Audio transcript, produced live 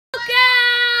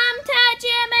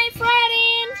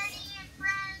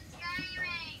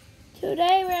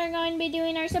Today we're going to be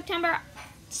doing our September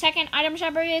 2nd item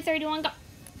shop review 31. Go.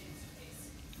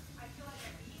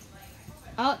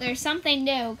 Oh, there's something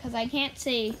new because I can't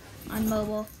see on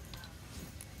mobile.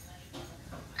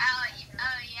 Oh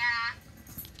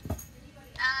yeah.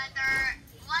 Their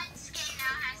one skin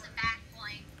now has a back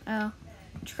bling. Oh.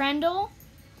 Trendle.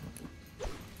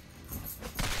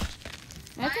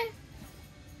 Okay.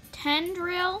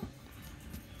 Tendril.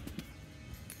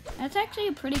 That's actually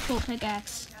a pretty cool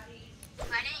pickaxe.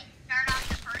 I didn't start off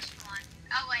the first one.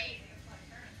 Oh wait.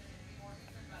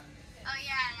 Oh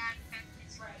yeah,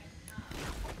 that's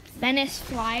Venice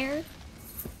Flyer.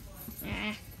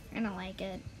 Nah, I don't like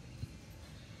it.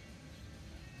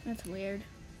 That's weird.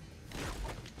 the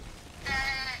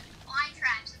line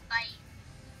traps bite.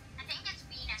 I think it's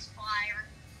Venus Flyer.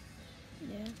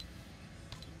 Yeah.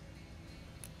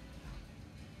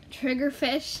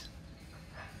 Triggerfish.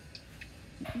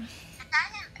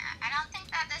 I don't think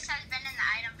that this has been in the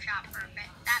item shop for a bit.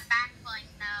 That back bling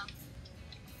though.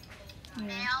 Yeah.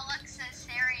 They all look so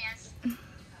serious.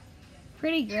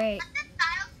 Pretty great. But the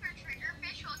styles for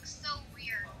Triggerfish look so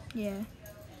weird. Yeah.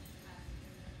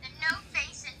 The no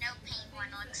face and no paint one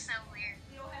looks so weird.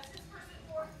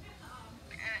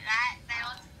 That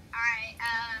looks alright.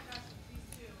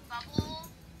 Bubble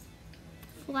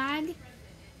Flag.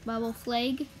 Bubble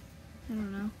flag. I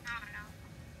don't know. I don't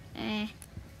know.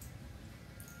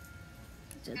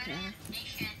 It's Good okay.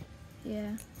 animation.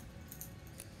 Yeah.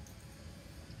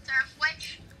 Surf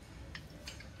Witch.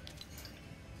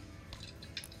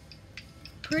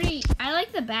 Pretty. I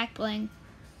like the back bling.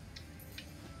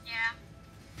 Yeah.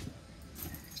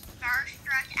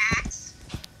 Starstruck Axe.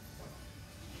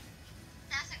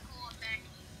 That's a cool effect.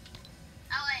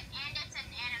 Oh, and it's an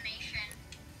animation.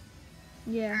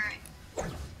 Yeah.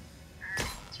 Alright.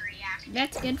 It's reaction.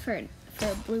 That's good for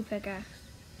blue pickaxe.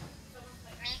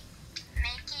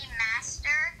 Makey Master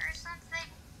or something?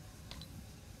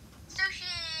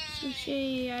 Sushi!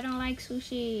 Sushi. I don't like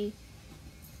sushi.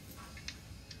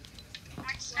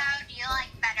 Which style do you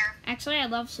like better? Actually, I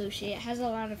love sushi. It has a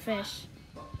lot of fish.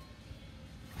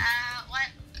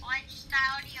 What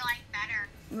style do you like better?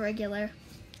 Regular.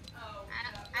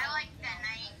 I like the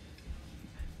night.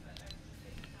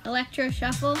 Electro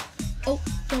shuffle. Oh,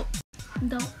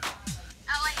 don't.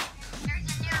 Oh wait,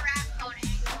 there's a new rap code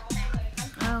angle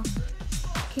thing. Oh.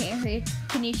 Can't read.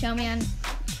 Can you show me on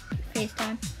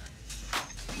FaceTime?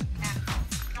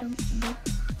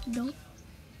 Don't.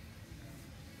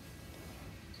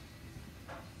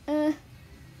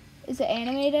 Is it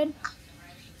animated?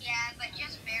 Yeah, but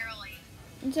just barely.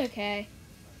 It's okay.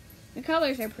 The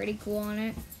colors are pretty cool on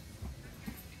it.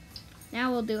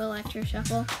 Now we'll do electro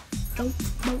shuffle. Dope.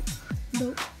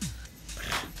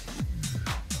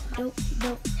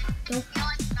 It's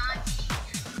feeling naughty.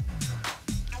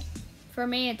 For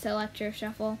me, it's electro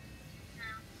shuffle. No.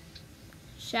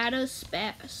 Shadow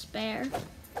spare.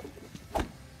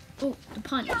 Oh, the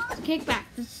punch. The kickback.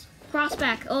 The cross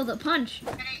back. Oh, the punch.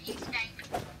 But it used to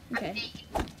Okay.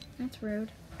 update. That's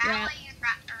rude. Battle you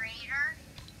Raider.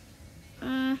 I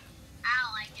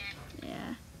don't like it.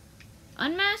 Yeah.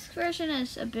 Unmasked version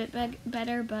is a bit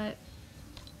better, but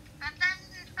But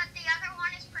the other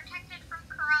one is protected from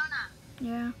Corona.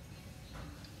 yeah.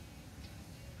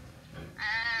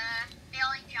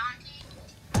 Feeling jaunty.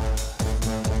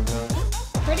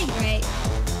 Pretty great.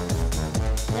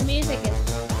 The music is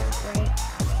great.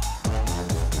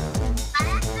 I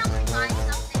accidentally find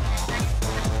something that I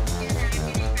didn't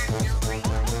have no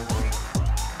reason.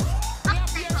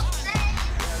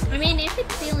 I mean, if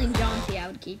it's feeling jaunty, I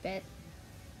would keep it.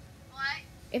 What?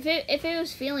 If it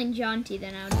was feeling jaunty,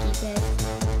 then I would keep it.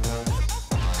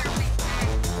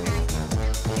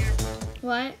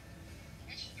 What?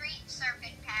 The Street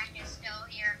Serpent pack is still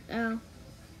here. Oh.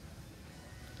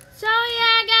 So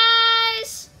yeah,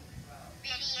 guys.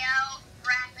 Video,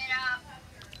 wrap it up.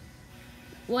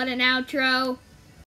 What an outro.